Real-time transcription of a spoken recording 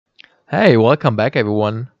Hey, welcome back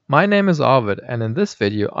everyone. My name is Arvid, and in this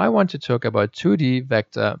video I want to talk about 2D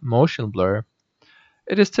vector motion blur.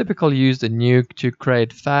 It is typically used in Nuke to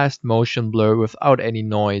create fast motion blur without any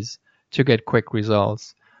noise to get quick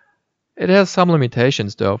results. It has some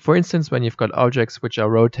limitations though, for instance when you've got objects which are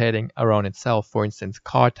rotating around itself, for instance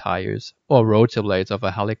car tires or rotor blades of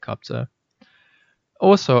a helicopter.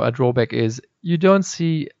 Also, a drawback is you don't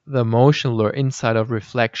see the motion blur inside of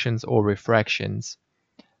reflections or refractions.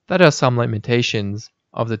 That are some limitations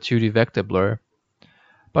of the 2D vector blur.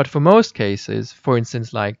 But for most cases, for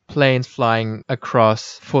instance like planes flying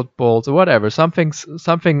across footballs or whatever,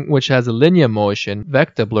 something which has a linear motion,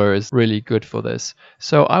 vector blur is really good for this.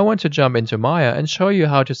 So I want to jump into Maya and show you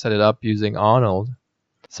how to set it up using Arnold.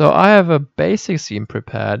 So I have a basic scene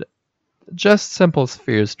prepared, just simple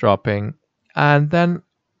spheres dropping, and then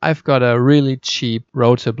I've got a really cheap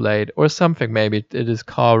rotor blade or something, maybe it is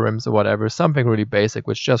car rims or whatever, something really basic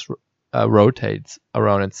which just rotates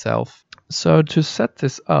around itself. So to set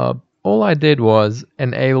this up, all I did was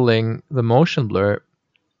enabling the motion blur.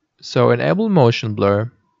 So enable motion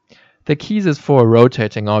blur. The keys is for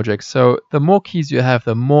rotating objects. So the more keys you have,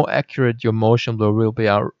 the more accurate your motion blur will be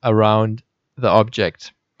around the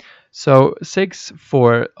object. So 6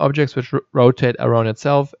 for objects which rotate around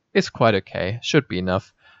itself is quite okay, should be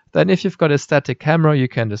enough. Then if you've got a static camera, you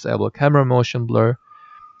can disable camera motion blur.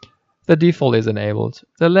 The default is enabled.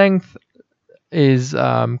 The length is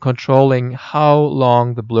controlling how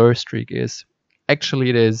long the blur streak is. Actually,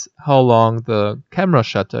 it is how long the camera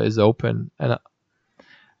shutter is open,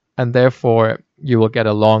 and therefore you will get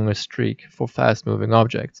a longer streak for fast moving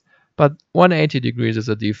objects. But 180 degrees is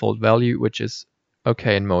a default value, which is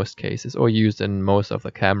okay in most cases or used in most of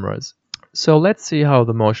the cameras. So let's see how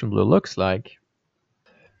the motion blur looks like.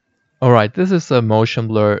 Alright, this is the motion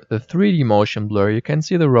blur, the 3D motion blur. You can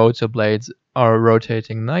see the rotor blades are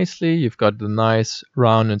rotating nicely. You've got the nice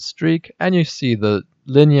rounded streak, and you see the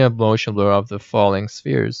linear motion blur of the falling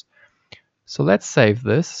spheres. So let's save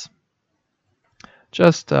this.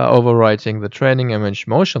 Just overwriting the training image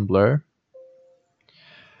motion blur.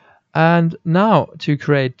 And now to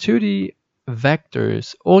create 2D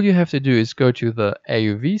vectors, all you have to do is go to the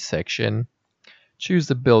AUV section, choose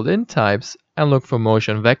the built-in types, and look for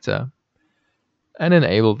motion vector and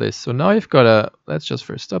enable this. So now you've got let's just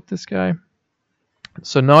first stop this guy.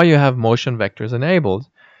 So now you have motion vectors enabled.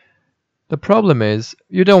 The problem is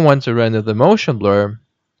you don't want to render the motion blur.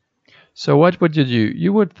 So what would you do?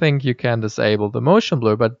 You would think you can disable the motion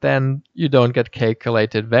blur, but then you don't get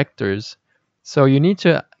calculated vectors. So you need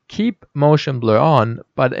to keep motion blur on,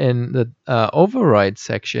 but in the override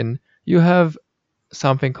section you have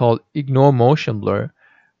something called ignore motion blur.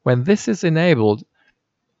 When this is enabled,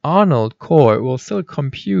 Arnold core will still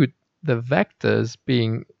compute the vectors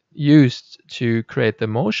being used to create the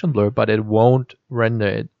motion blur, but it won't render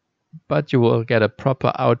it. But you will get a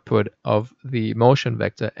proper output of the motion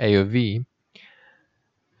vector AUV.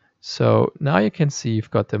 So now you can see you've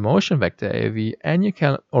got the motion vector AUV, and you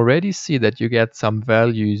can already see that you get some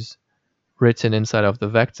values written inside of the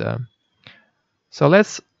vector. So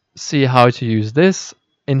let's see how to use this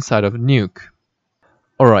inside of Nuke.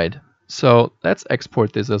 Alright, so let's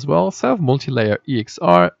export this as well, self multilayer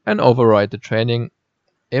EXR, and override the training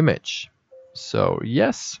image. So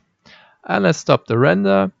yes, and let's stop the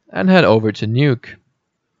render and head over to Nuke.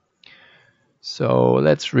 So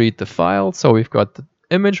let's read the file. So we've got the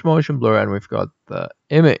image motion blur and we've got the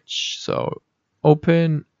image. So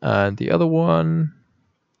open, and the other one.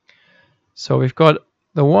 So we've got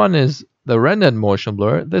the one is the rendered motion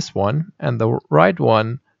blur, this one, and the right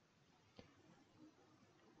one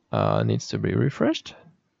needs to be refreshed.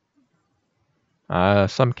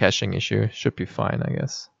 Some caching issue, should be fine, I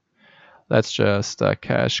guess. Let's just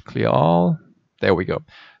cache clear all. There we go.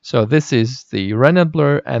 So this is the rendered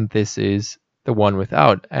blur, and this is the one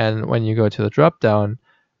without. And when you go to the drop down,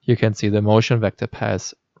 you can see the motion vector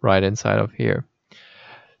pass right inside of here.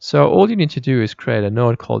 So all you need to do is create a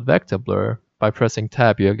node called vector blur. By pressing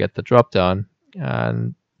tab, you'll get the drop down,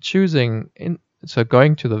 and so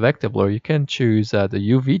going to the vector blur, you can choose the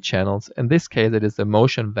UV channels. In this case, it is the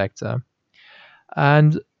motion vector.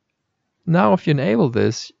 And now if you enable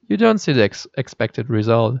this, you don't see the expected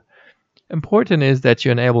result. Important is that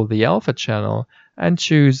you enable the alpha channel and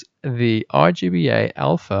choose the RGBA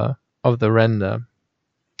alpha of the render.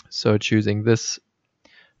 So choosing this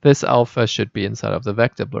alpha should be inside of the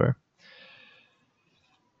vector blur.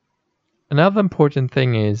 Another important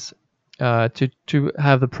thing is to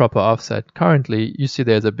have the proper offset. Currently, you see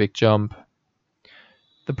there's a big jump.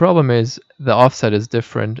 The problem is the offset is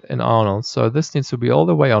different in Arnold, so this needs to be all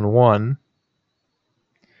the way on 1.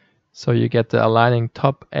 So you get the aligning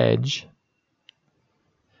top edge.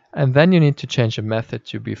 And then you need to change the method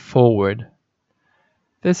to be forward.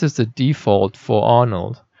 This is the default for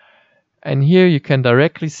Arnold. And here you can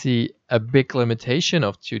directly see a big limitation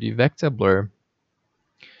of 2D vector blur.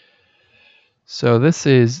 So this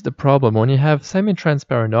is the problem when you have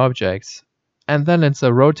semi-transparent objects and then it's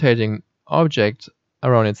a rotating object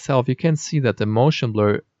around itself. You can see that the motion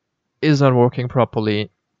blur is not working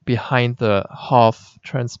properly behind the half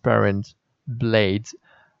transparent blade.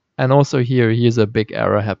 And also here's a big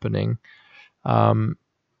error happening.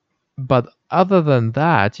 But other than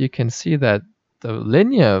that, you can see that the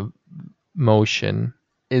linear motion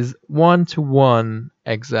is 1-to-1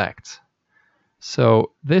 exact.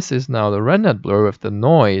 So this is now the rendered blur with the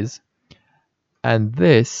noise, and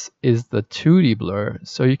this is the 2D blur.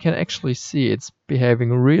 So you can actually see it's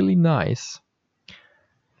behaving really nice.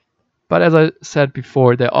 But as I said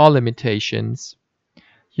before, there are limitations.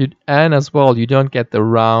 And as well, you don't get the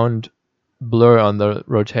round blur on the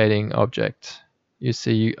rotating object. You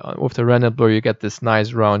see, with the rendered blur, you get this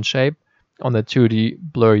nice round shape. On the 2D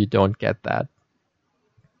blur, you don't get that.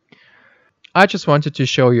 I just wanted to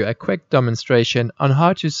show you a quick demonstration on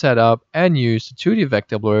how to set up and use the 2D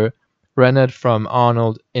vector blur rendered from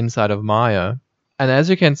Arnold inside of Maya. And as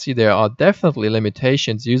you can see, there are definitely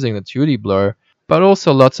limitations using the 2D blur, but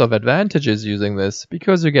also lots of advantages using this,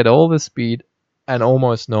 because you get all the speed and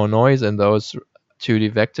almost no noise in those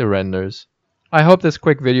 2D vector renders. I hope this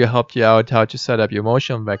quick video helped you out how to set up your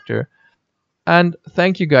motion vector. And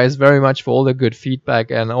thank you guys very much for all the good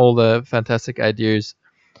feedback and all the fantastic ideas.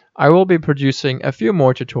 I will be producing a few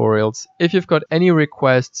more tutorials. If you've got any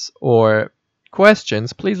requests or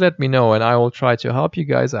questions, please let me know and I will try to help you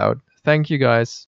guys out. Thank you guys.